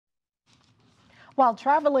While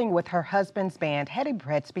traveling with her husband's band, Hettie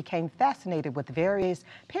Brittz became fascinated with various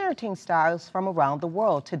parenting styles from around the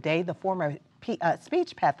world. Today, the former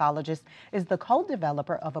speech pathologist is the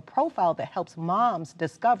co-developer of a profile that helps moms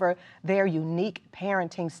discover their unique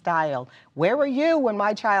parenting style. Where were you when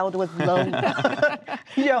my child was younger,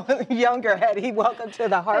 Hettie? Welcome to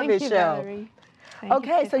the Harvey Thank you, Show. Valerie.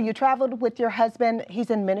 Okay, so you traveled with your husband.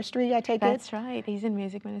 He's in ministry, I take it? That's right. He's in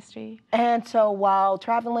music ministry. And so while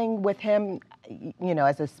traveling with him, you know,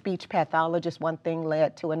 as a speech pathologist, one thing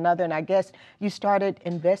led to another, and I guess you started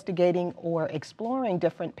investigating or exploring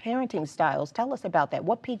different parenting styles. Tell us about that.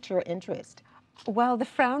 What piqued your interest? Well, the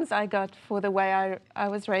frowns I got for the way I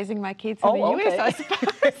was raising my kids in the US, I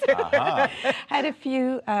suppose. Had a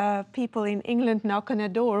few people in England knock on a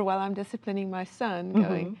door while I'm disciplining my son,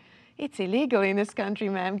 going, "It's illegal in this country,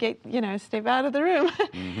 ma'am. Step out of the room."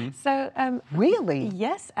 So really?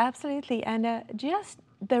 Yes, absolutely. And just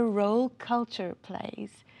the role culture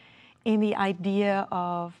plays in the idea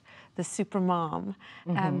of the super mom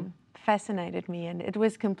fascinated me, and it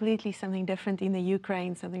was completely something different in the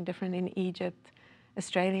Ukraine, something different in Egypt,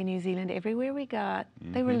 Australia, New Zealand. Everywhere we got,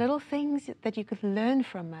 there were little things that you could learn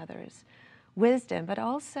from mothers. Wisdom, but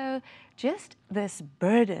also just this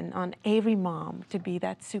burden on every mom to be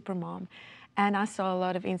that super mom. And I saw a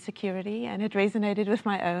lot of insecurity, and it resonated with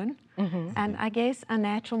my own. And I guess a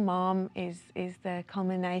natural mom is the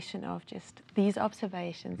culmination of just these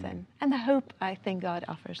observations and the hope I think God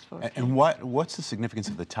offers for us. And what's the significance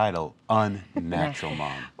of the title, Unnatural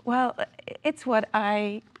Mom? Well, it's what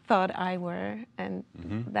I thought I were, and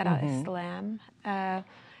that I still am.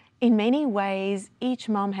 In many ways, each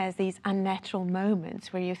mom has these unnatural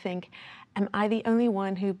moments where you think, am I the only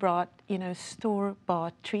one who brought,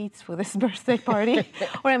 store-bought treats for this birthday party?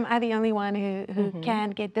 Or am I the only one who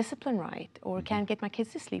can't get discipline right or can't get my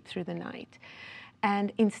kids to sleep through the night?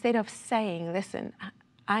 And instead of saying, listen,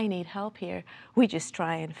 I need help here, we just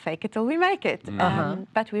try and fake it till we make it.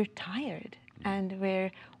 But we're tired, and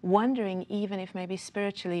we're wondering even if maybe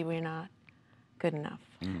spiritually we're not good enough.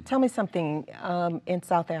 Tell me something, in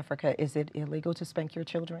South Africa, is it illegal to spank your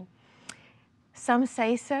children? Some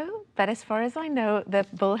say so, but as far as I know, the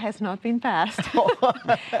bill has not been passed.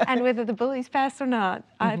 And whether the bill is passed or not,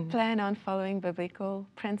 I plan on following biblical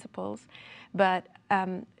principles. But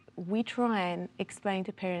we try and explain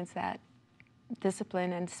to parents that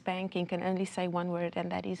discipline and spanking can only say one word,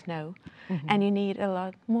 and that is no. And you need a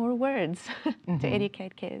lot more words to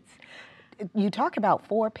educate kids. You talk about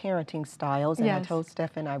 4 parenting styles, and Yes. I told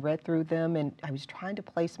Stephan I read through them, and I was trying to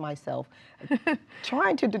place myself,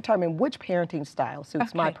 trying to determine which parenting style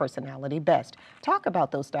suits my personality best. Talk about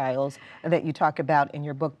those styles that you talk about in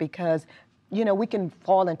your book, because we can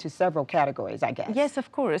fall into several categories, I guess. Yes,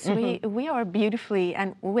 of course. We are beautifully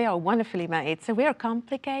and we are wonderfully made. So we are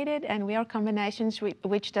complicated, and we are combinations,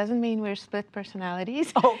 which doesn't mean we're split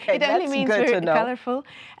personalities. Okay, it only that's means good we're to know. colorful.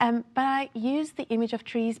 But I use the image of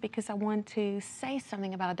trees because I want to say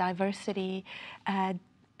something about diversity,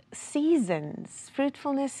 seasons,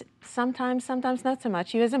 fruitfulness, sometimes not so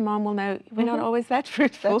much. You as a mom will know we're not always that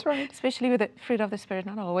fruitful. That's right. Especially with the fruit of the Spirit,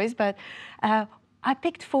 not always. But I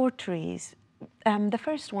picked 4 trees. The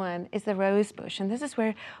first one is the rose bush, and this is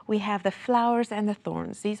where we have the flowers and the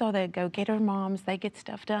thorns. These are the go-getter moms. They get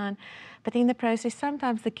stuff done, but in the process,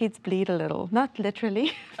 sometimes the kids bleed a little, not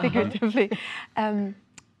literally, figuratively.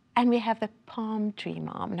 And we have the palm tree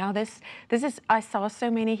mom. Now this is, I saw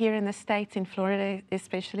so many here in the States, in Florida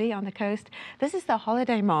especially, on the coast. This is the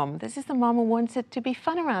holiday mom. This is the mom who wants it to be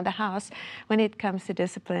fun around the house. When it comes to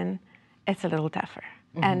discipline, it's a little tougher.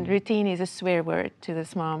 And routine is a swear word to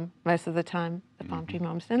this mom most of the time. The palm tree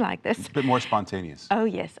moms don't like this. It's a bit more spontaneous. Oh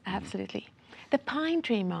yes, absolutely. The pine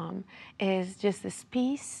tree mom is just this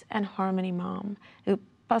peace and harmony mom who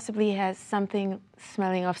possibly has something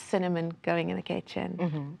smelling of cinnamon going in the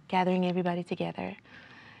kitchen, gathering everybody together.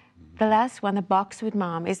 The last one, the boxwood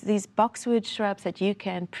mom, is these boxwood shrubs that you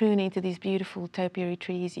can prune into these beautiful topiary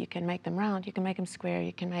trees. You can make them round, you can make them square,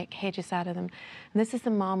 you can make hedges out of them. And this is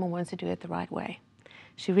the mom who wants to do it the right way.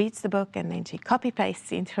 She reads the book and then she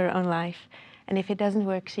copy-pastes into her own life. And if it doesn't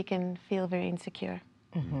work, she can feel very insecure.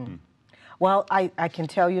 Well, I can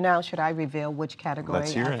tell you now, should I reveal which category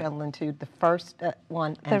Let's hear I it. fell into? The first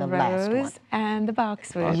one and the last one. The rose and the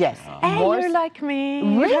boxwood. Yes. Hey, you're like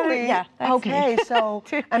me. Really? Yeah, that's okay, me. so,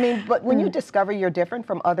 I mean, but when you discover you're different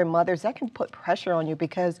from other mothers, that can put pressure on you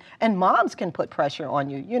and moms can put pressure on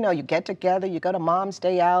you. You get together, you go to Mom's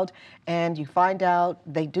Day Out, and you find out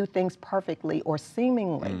they do things perfectly or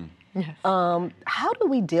seemingly. Yes. How do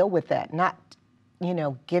we deal with that? Not,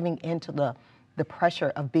 giving into the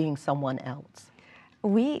pressure of being someone else.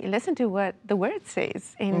 we listen to what the word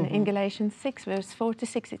says in Galatians 6, verse 4 to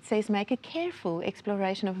 6. It says, make a careful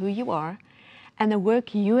exploration of who you are and the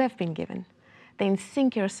work you have been given. Then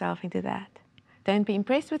sink yourself into that. Don't be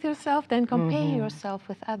impressed with yourself. Don't compare yourself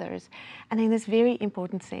with others. And in this very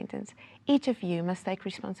important sentence, each of you must take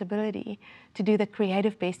responsibility to do the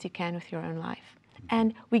creative best you can with your own life.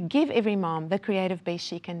 And we give every mom the creative best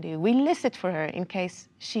she can do. We list it for her in case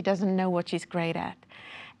she doesn't know what she's great at.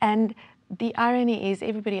 And the irony is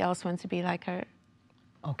everybody else wants to be like her.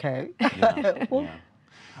 Okay.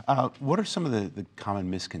 What are some of the common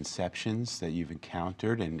misconceptions that you've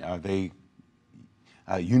encountered, and are they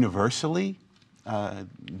universally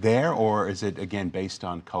there, or is it again based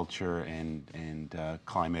on culture and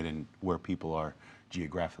climate and where people are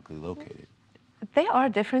geographically located? There are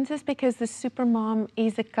differences because the supermom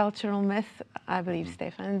is a cultural myth, I believe,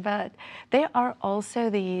 Stefan, but there are also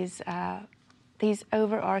these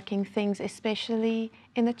overarching things, especially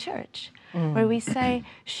in the church, where we say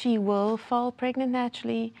she will fall pregnant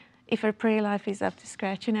naturally. If her prayer life is up to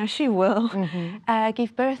scratch, you know, she will.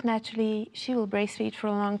 Give birth naturally. She will breastfeed for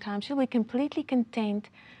a long time. She'll be completely content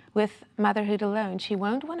with motherhood alone. She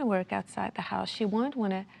won't want to work outside the house. She won't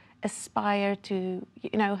want to aspire to,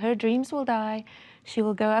 you know, her dreams will die. She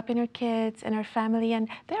will go up in her kids and her family. And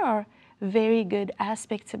there are very good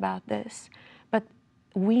aspects about this. But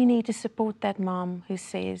we need to support that mom who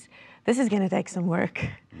says, this is going to take some work.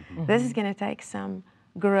 This is going to take some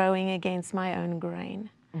growing against my own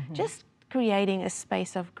grain. Just creating a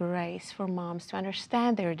space of grace for moms to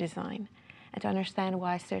understand their design and to understand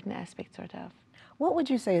why certain aspects are tough. What would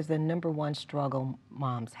you say is the #1 struggle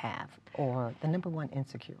moms have, or the #1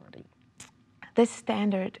 insecurity? The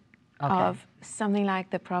standard of something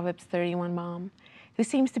like the Proverbs 31 mom, who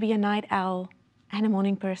seems to be a night owl and a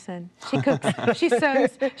morning person. She cooks, she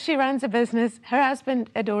sews, she runs a business, her husband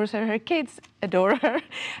adores her, her kids adore her.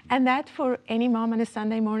 And that for any mom on a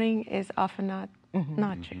Sunday morning is often not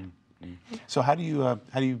true. So how do you,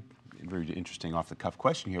 very interesting off the cuff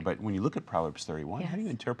question here, but when you look at Proverbs 31, how do you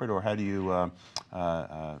interpret, or how do you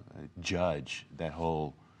judge that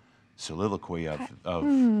whole soliloquy of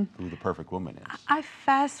who the perfect woman is? I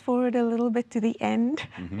fast forward a little bit to the end,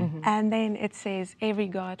 and then it says, every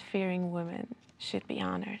God-fearing woman should be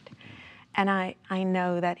honored. And I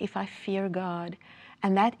know that if I fear God,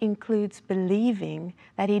 and that includes believing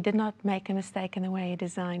that He did not make a mistake in the way He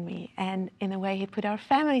designed me and in the way He put our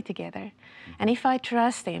family together. And if I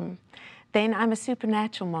trust Him, then I'm a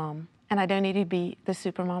supernatural mom. And I don't need to be the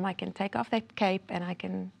super mom. I can take off that cape and I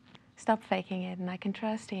can stop faking it, and I can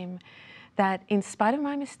trust Him that in spite of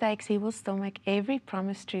my mistakes, He will still make every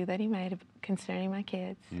promise true that He made concerning my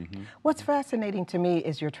kids. What's fascinating to me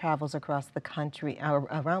is your travels across the country,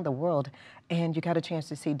 around the world, and you got a chance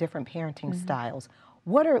to see different parenting styles.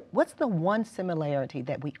 What's the one similarity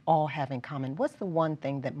that we all have in common? What's the one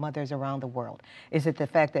thing that mothers around the world? Is it the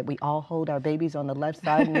fact that we all hold our babies on the left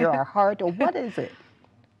side near our heart, or what is it?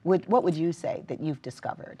 What would you say that you've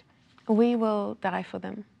discovered? We will die for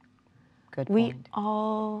them. Good point. We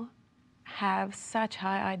all have such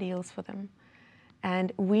high ideals for them,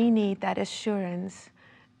 and we need that assurance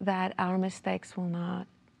that our mistakes will not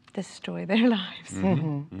destroy their lives.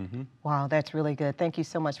 Wow, that's really good. Thank you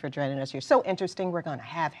so much for joining us. You're so interesting. We're going to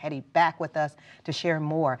have Hettie back with us to share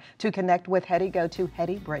more. To connect with Hettie, go to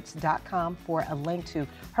HettieBrittz.com for a link to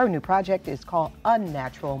her new project. It's called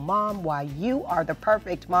Unnatural Mom, Why You Are the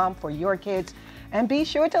Perfect Mom for Your Kids. And be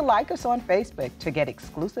sure to like us on Facebook to get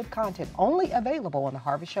exclusive content only available on the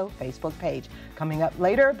Harvest Show Facebook page. Coming up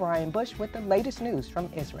later, Brian Bush with the latest news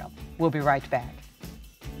from Israel. We'll be right back.